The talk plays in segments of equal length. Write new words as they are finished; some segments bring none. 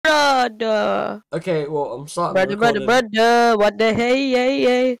brother. Okay, well, I'm starting the Brother, recording. brother. What the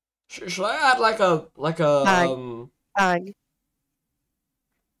hey. Should I add like a Bang.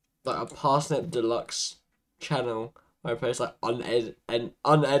 like a Parsnip Deluxe channel where I post like unedited,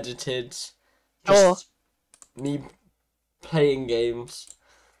 Sure. just me playing games.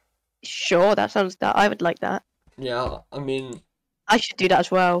 Sure, that sounds that. I would like that. Yeah, I mean, I should do that as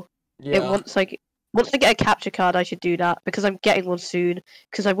well. yeah. Once I get a capture card, I should do that because I'm getting one soon.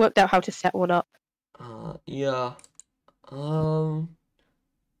 Because I worked out how to set one up. Yeah. I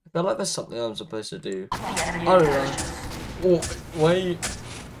feel like there's something I'm supposed to do. I don't know. Oh, wait.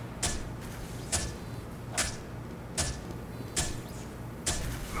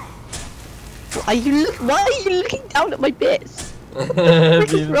 Why are you looking down at my bits?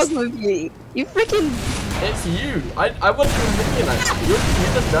 What is wrong with you? You freaking. It's you. I wasn't even thinking that. You're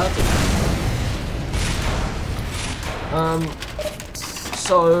just dirty.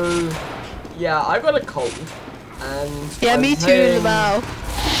 So yeah, I got a cold, and Yeah, I'm me too, playing, Lamau.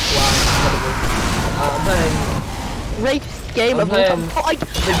 wow, I'm playing. Greatest game of all time. Oh,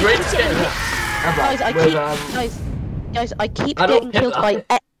 the greatest game ever. Guys, I keep Adolf getting killed by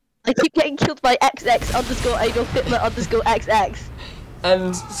Hitler. I keep getting killed by XX_Adolf_Hitler_XX.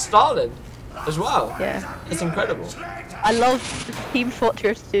 And Stalin as well. Yeah. It's incredible. I love Team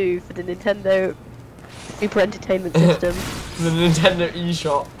Fortress 2 for the Nintendo Super Entertainment System. The Nintendo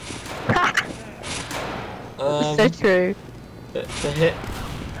eShop. So true. The hit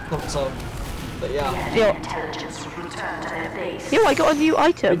console. But yeah. Yo, I got a new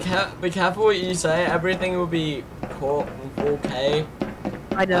item. Be careful what you say. Everything will be caught in 4K.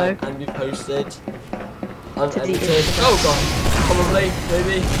 I know. And be posted. Unedited. Oh god. Probably.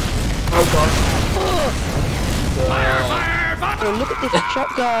 Maybe. Oh god. Oh, look at this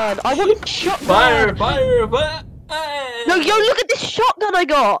shotgun. I want a shotgun. Fire. Hey. No, yo, look at this shotgun I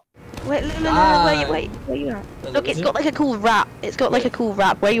got. Wait, wait, where you at? Look, it's got like a cool wrap. It's got like a cool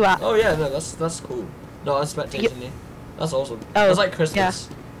wrap. Where you at? Oh yeah, no, that's cool. No, I'm spectating you. That's awesome. Oh, that's like Christmas.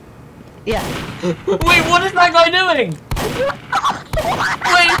 Yeah. Wait, what is that guy doing?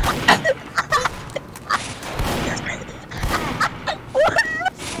 Wait.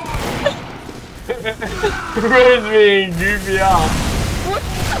 Where's me, goofy off? What?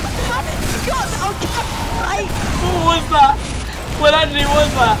 God, What was that? What actually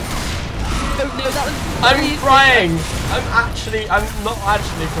was that? No, that was. I'm crying. I'm not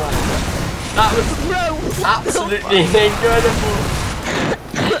actually crying. That was absolutely incredible.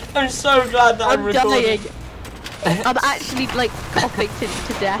 I'm so glad that I'm recording. Dying. I'm actually like coughing to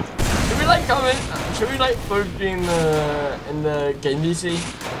death. Should we like comment? Should we like both be in the game DC?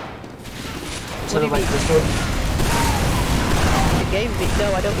 Instead of like Discord? The game DC?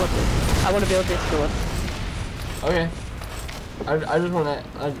 No, I don't want this. I want to be on Discord. Okay. I just wanna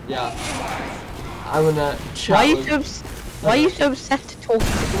yeah. I wanna chat. Why are you so obsessed to talk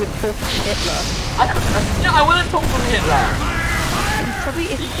with Hitler? Yeah, I wanna talk with Hitler. Probably I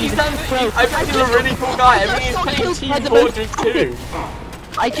think he's a really cool guy. I mean, he's playing Team Fortress 2.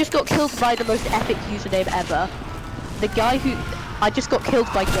 I just got killed by the most epic username ever. The guy who... I just got killed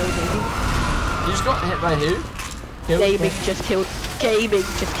by gaming. You just got hit by who? Gaming just killed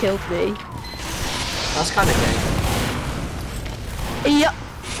me. That's kind of gay. Yep.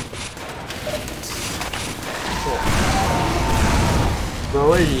 Bro,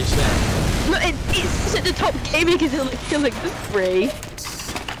 what are you saying? Look, it's at the top. Gaming is like killing for free.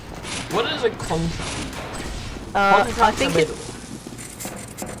 What is a contract? I think it's...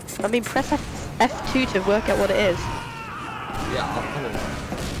 I mean, press F2 to work out what it is. Yeah, I don't know.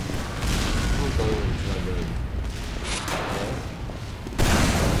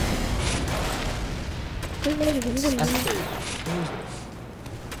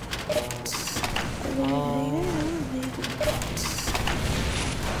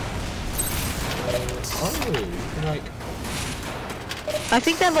 Like... I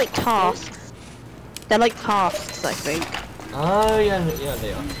think they're like tasks. They're like tasks, I think. Oh yeah,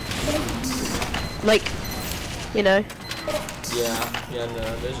 they are. Like, you know. Yeah, no,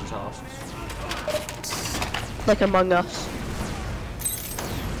 those are tasks. Like Among Us.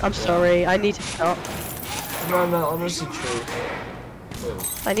 I'm sorry, I need to stop. No, honestly true. Wait.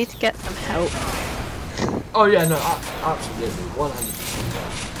 I need to get some help. Oh yeah, no, absolutely,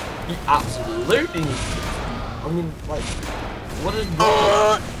 100%. You absolutely. I mean, like, what is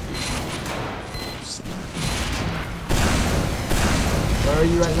wrong? Where are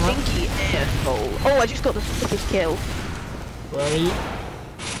you right now? Stinky asshole. Oh, I just got the sickest kill. Where are you?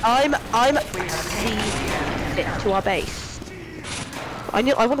 I'm to our base. I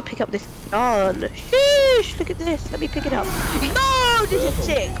want to pick up this gun. Sheesh, look at this. Let me pick it up. No! Whoa, this is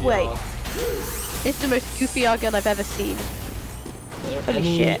sick. Wait. It's the most goofy gun I've ever seen.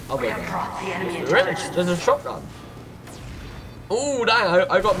 Holy shit. Really? There's a shotgun. Oh, dang,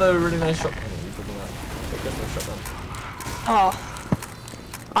 I got the really nice shotgun. Oh.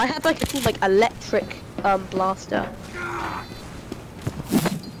 I had like a cool like electric blaster.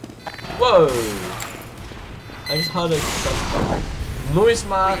 Whoa! I just heard a noise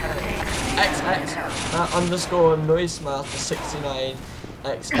math XX underscore noise math 69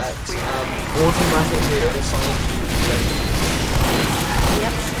 XX automatically assigned to you.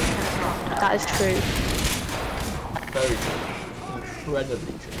 Yep, that is true. Very true.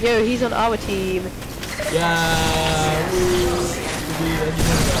 Incredibly true. Yo, he's on our team. Yeah.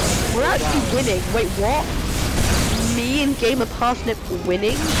 We're actually winning. Wait, what? Me and Gamer Parsnip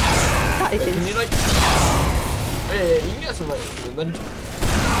winning? That is Can you like... Yeah, you can get some like momentum.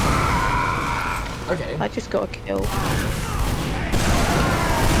 Okay. I just got a kill.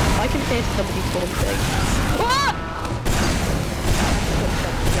 I can hear somebody taunting. What?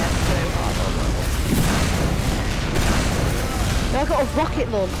 No, I got a rocket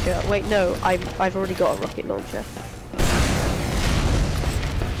launcher. Wait, no, I've already got a rocket launcher.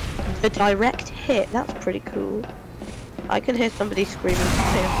 The direct hit, that's pretty cool. I can hear somebody screaming,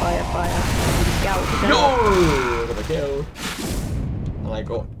 fire, fire, fire. Scout. No! I got a kill. And I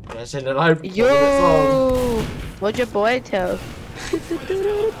got, and I said that I... Yo! What'd your boy tell?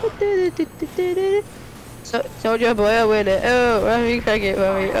 Soldier boy, I win it. Oh, Rami, crack it,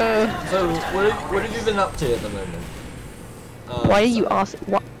 Rami. Oh. So, what have you been up to at the moment? Why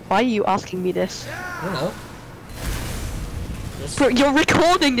are you asking me this? I don't know. Bro, you're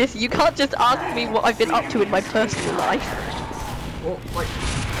recording this. You can't just ask me what I've been up to in my personal life. Well, like,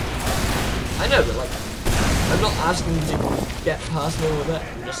 I know, but like, I'm not asking you to get personal with it.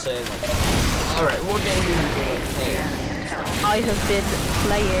 I'm just saying, like, all right, what game have you been playing? I have been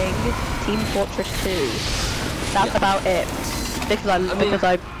playing Team Fortress 2. That's about it. Because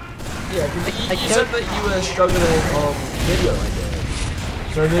I yeah, because you said that you were struggling on video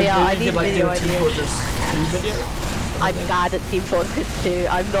ideas. So maybe yeah, I need could, like, video do a Team ideas. Fortress 2 video? I'm bad at Team Fortress 2.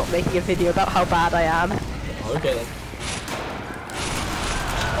 I'm not making a video about how bad I am. Okay then.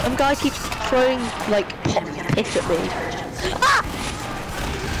 Some guy keeps throwing like pop piss at me. Ah!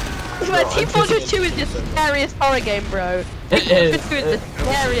 Well, Team Fortress 2 is the scariest horror game, bro. Team Fortress 2 is the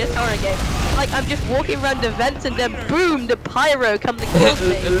scariest horror game. Like, I'm just walking around the vents and then boom, the pyro comes and kills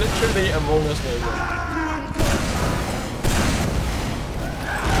me. Literally Among Us game.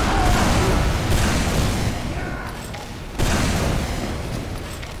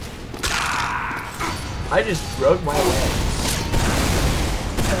 I just broke my legs.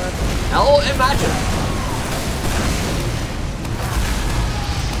 Hell, imagine.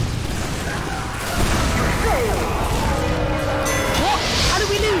 What? How do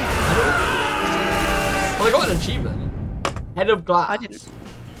we lose? Well, I got an achievement. Head of glass. I didn't.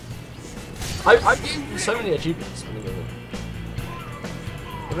 I've gained so many achievements.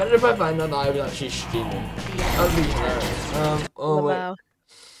 Imagine if I find out that I was actually streaming. That would be hilarious. Oh wait. Wow.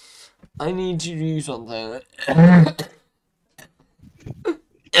 I need to do something.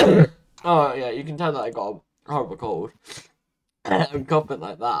 Oh yeah, you can tell that I got a horrible cold. I'm coughing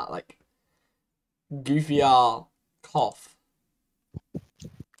like that, like goofy cough.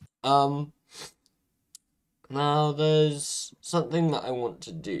 Now there's something that I want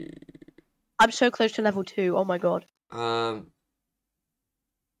to do. I'm so close to level 2. Oh my god.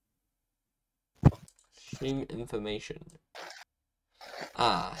 Stream information.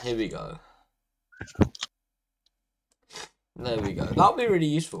 Ah, here we go. There we go. That'll be really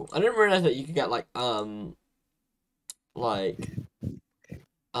useful. I didn't realize that you could get like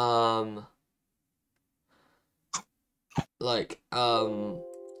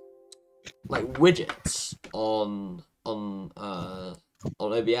widgets on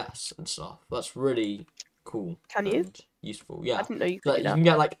OBS and stuff. That's really cool. Can you? Useful, yeah. I didn't know you could Like, do that. you can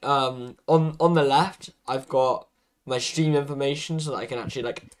get like on the left, I've got my stream information so that I can actually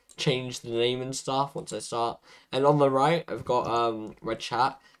like change the name and stuff once I start. And on the right, I've got my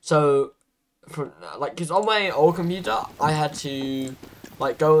chat. So for like, cause on my old computer, I had to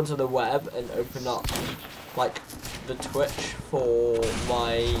like go onto the web and open up like the Twitch for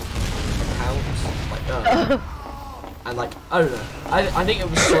my account, like and like I don't know. I think it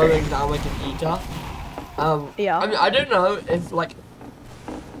was slowing down my computer. Yeah. I mean, I don't know if like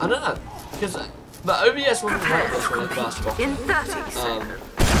I don't know because the OBS wasn't like this when it first got. In 30 seconds.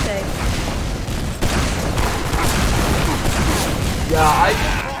 Okay. Yeah,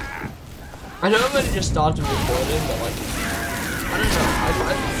 I know I've only just started recording, but like I don't know. I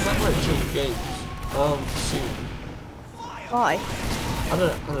might want to change games soon. Why? I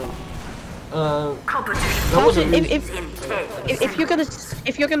don't know. That Start wasn't it, me. if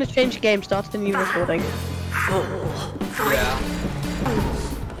you're gonna change the game, start a new recording. Yeah.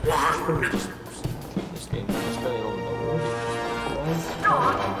 Probably just keep this game. It's going on.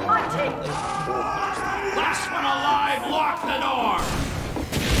 Stop fighting! Last one alive, lock the door!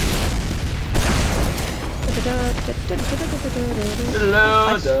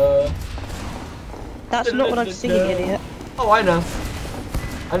 That's not what I'm singing, idiot. Oh, I know.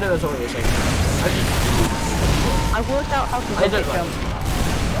 I know that's not what you're saying. I worked out how to I rocket don't jump.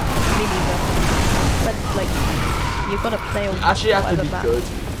 Me neither. But like, you've got to play on. You actually have to be map. good.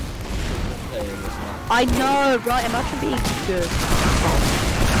 I know, right? Imagine being good.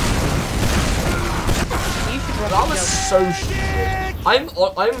 You should rocket That was jump. so stupid.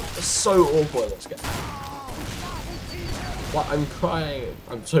 I'm so awful at this game. What? I'm crying.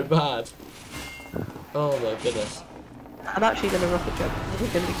 I'm so bad. Oh my goodness. I'm actually gonna rocket jump. This is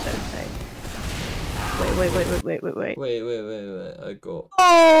gonna be so insane. Wait. Wait. I got.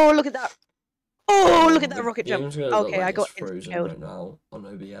 Oh, look at that! Oh, look at that rocket jump. Game's gonna look Okay, like I got it's frozen killed. right now on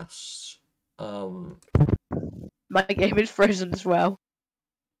OBS. My game is frozen as well.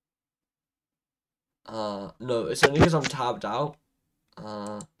 No, it's only because I'm tabbed out.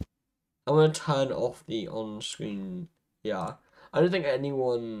 I'm gonna turn off the on-screen. Yeah, I don't think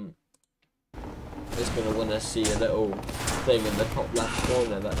anyone is gonna want to see a little thing in the top left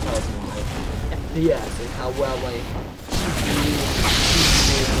corner that tells me my FPS and how well my CPU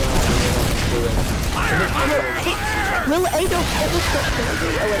doing. Will Adolf ever stop killing me?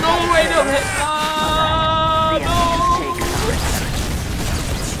 Oh, wait, No, Adolf hit! No!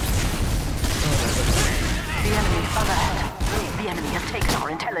 The enemy is ahead. The enemy has taken our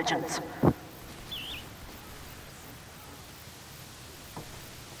intelligence.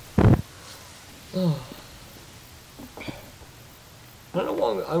 I don't know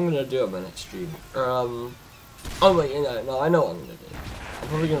what I'm gonna do on my next stream. Oh wait, no, I know what I'm gonna do. I'm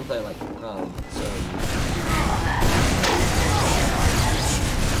probably gonna play like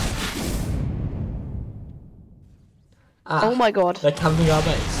Oh my god. They're camping our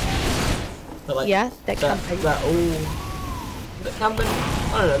base. They're like, Yeah, they're camping. They're camping.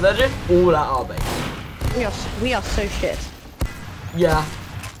 I don't know. They're just all at our base. We are so shit. Yeah.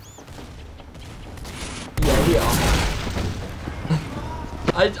 Yeah, we are.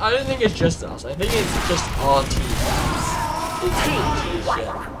 I don't think it's just us. I think it's just our team.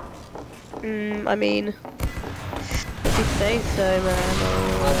 I mean, if you say so, man.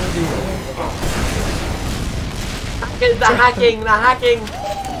 The hacking!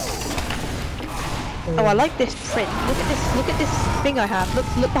 Oh, I like this print. Look at this thing I have. Look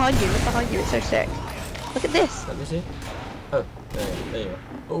behind you. It's so sick. Look at this. Let me see. Oh, there you go.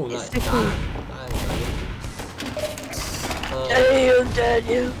 Oh, nice. It's so cool. Damn.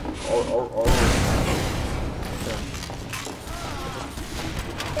 Oh.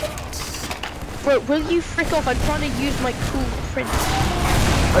 Bro, will you frick off? I'm trying to use my cool print.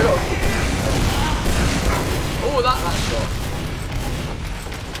 I got. Oh, that shot.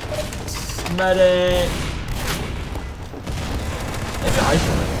 Medic. Maybe I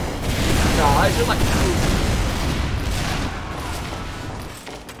should. No, I should like.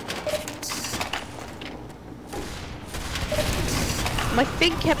 My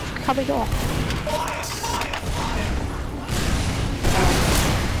thing kept coming off.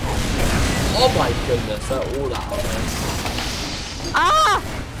 Oh my goodness, they're all out there. Ah!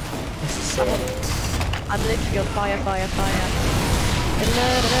 This is so annoying. I'm literally on fire.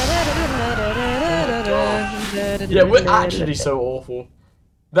 Yeah, we're actually so awful.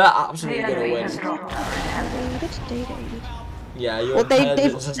 They're absolutely gonna win. Yeah, your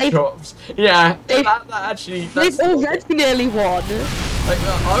intelligence has dropped. Yeah, that actually. They've already nearly won. Like,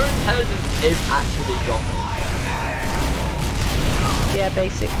 our intelligence is actually dropping. Yeah,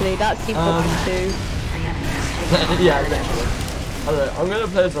 basically, that's important too. Yeah, literally. I don't know, I'm gonna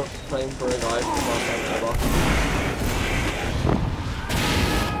play as playing for a guy for the first time ever.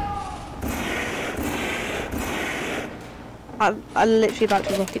 I'm literally about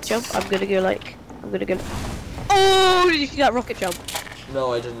to rocket jump. I'm gonna go. Oh, did you see that rocket jump?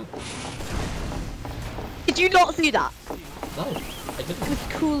 No, I didn't. Did you not see that? No, I didn't. It was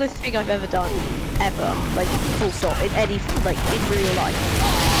the coolest thing I've ever done. Ever. Like, full stop. In any, like, in real life.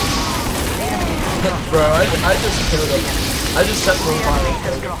 Bro, I just killed them. I just set them on fire.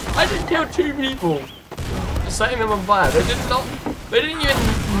 I just killed 2 people. Just setting them on fire. They didn't even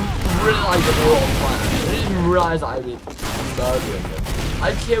realize that they were on fire. They didn't even realize that I was murdering them.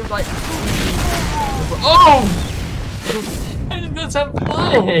 I killed like 2 people. Oh! I just got sent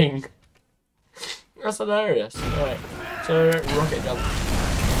flying. That's hilarious. Alright. So rocket jump.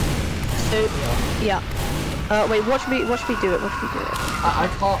 So yeah. Wait, watch me do it. Watch me do it. I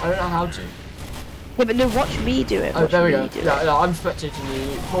can't. I don't know how to. Yeah, but no, watch me do it. Oh, Watch there we me go. do it. Yeah, I'm spectating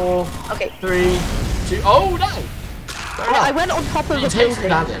you. 4, Okay. 3, 2. Oh no! I went on top of You the take some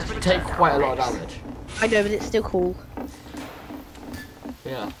building. damage. You take quite a lot of damage. I know, but it's still cool.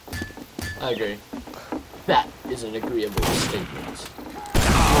 Yeah, I agree. That is an agreeable statement.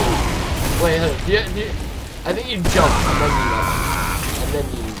 Wait, hold on. I think you jump and then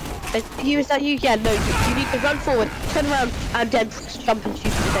you Is that you? Yeah, no, you need to run forward, turn around, and then jump and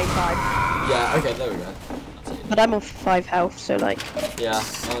shoot at the same time. Yeah, okay, there we go. But I'm on 5 health, so like... Yeah,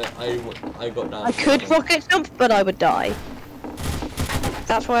 I got down. I could rocket jump, but I would die.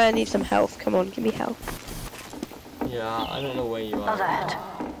 That's why I need some health. Come on, give me health. Yeah, I don't know where you Those are. ahead.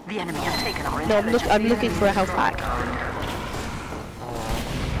 The enemy has taken our No, I'm looking for a health pack.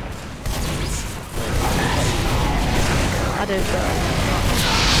 I don't know.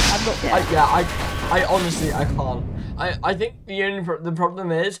 I'm not dead. I honestly, I can't. I think the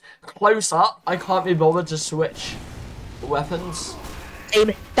problem is, close up, I can't be bothered to switch weapons.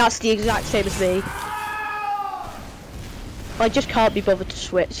 Same. That's the exact same as me. I just can't be bothered to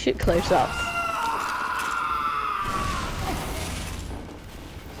switch it close up.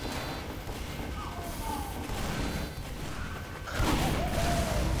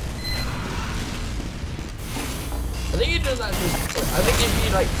 I think it does actually. I think if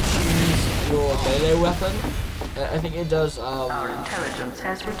you like choose your melee weapon, I think it does. Our intelligence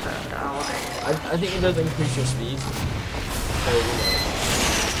has returned our base. I think it does increase your speed. So, you know.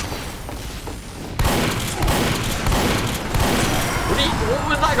 What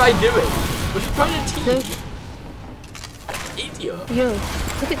was that guy doing? Was he trying to teach? Idiot. Yo,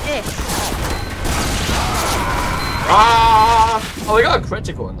 look at this. Ah! Oh, we got a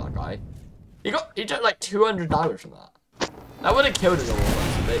critical on that guy. He took like 200 damage from that. That would have killed him all,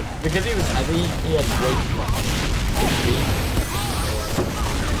 but because he was heavy, he had way too much HP.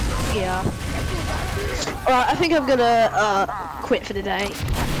 Yeah. Alright, I think I'm gonna quit for the day.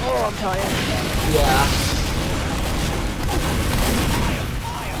 Oh, I'm tired. Yeah.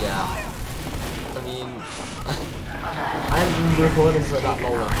 Yeah. I mean, I haven't been recording for that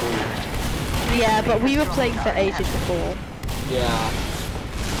long at all. Yeah, but we were playing for ages before. Yeah.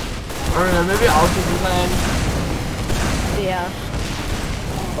 I don't know, maybe I'll keep playing. Yeah.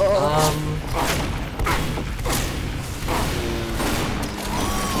 Oh.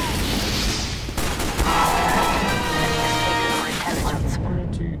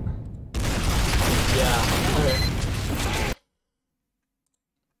 Yeah, okay.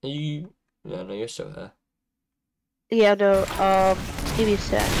 Are you... Yeah, no, you're still here. Yeah, no, give me a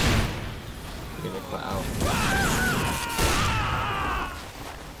sec. You're gonna quit out.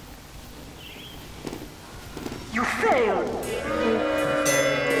 You failed!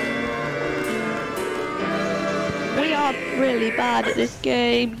 We are really bad at this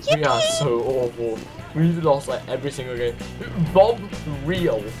game. We are so awful. We've lost like every single game. Bob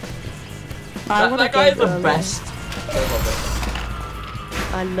Real. That guy is the best. I love it.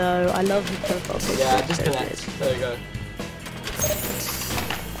 I know, I love the profile picture. Yeah, disconnect. There you go.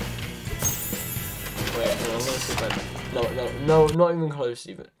 Wait, no, I'm gonna see if I... No, not even close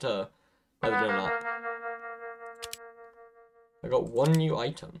even to ever doing that. I got one new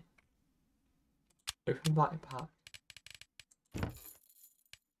item. Open backpack.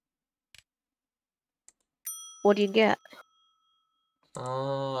 What do you get?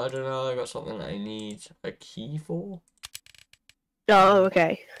 I don't know, I got something that I need a key for. Oh,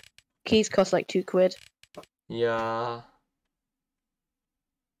 okay. Keys cost like £2. Yeah.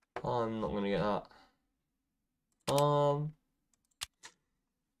 I'm not gonna get that. What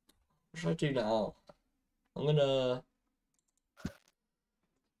should I do now? I'm gonna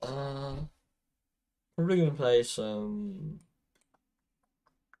probably gonna play some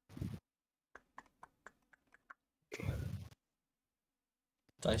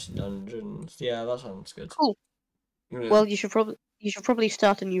Dicey Dungeons. Yeah, that sounds good. Cool. Yeah. Well, you should probably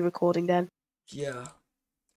start a new recording then. Yeah.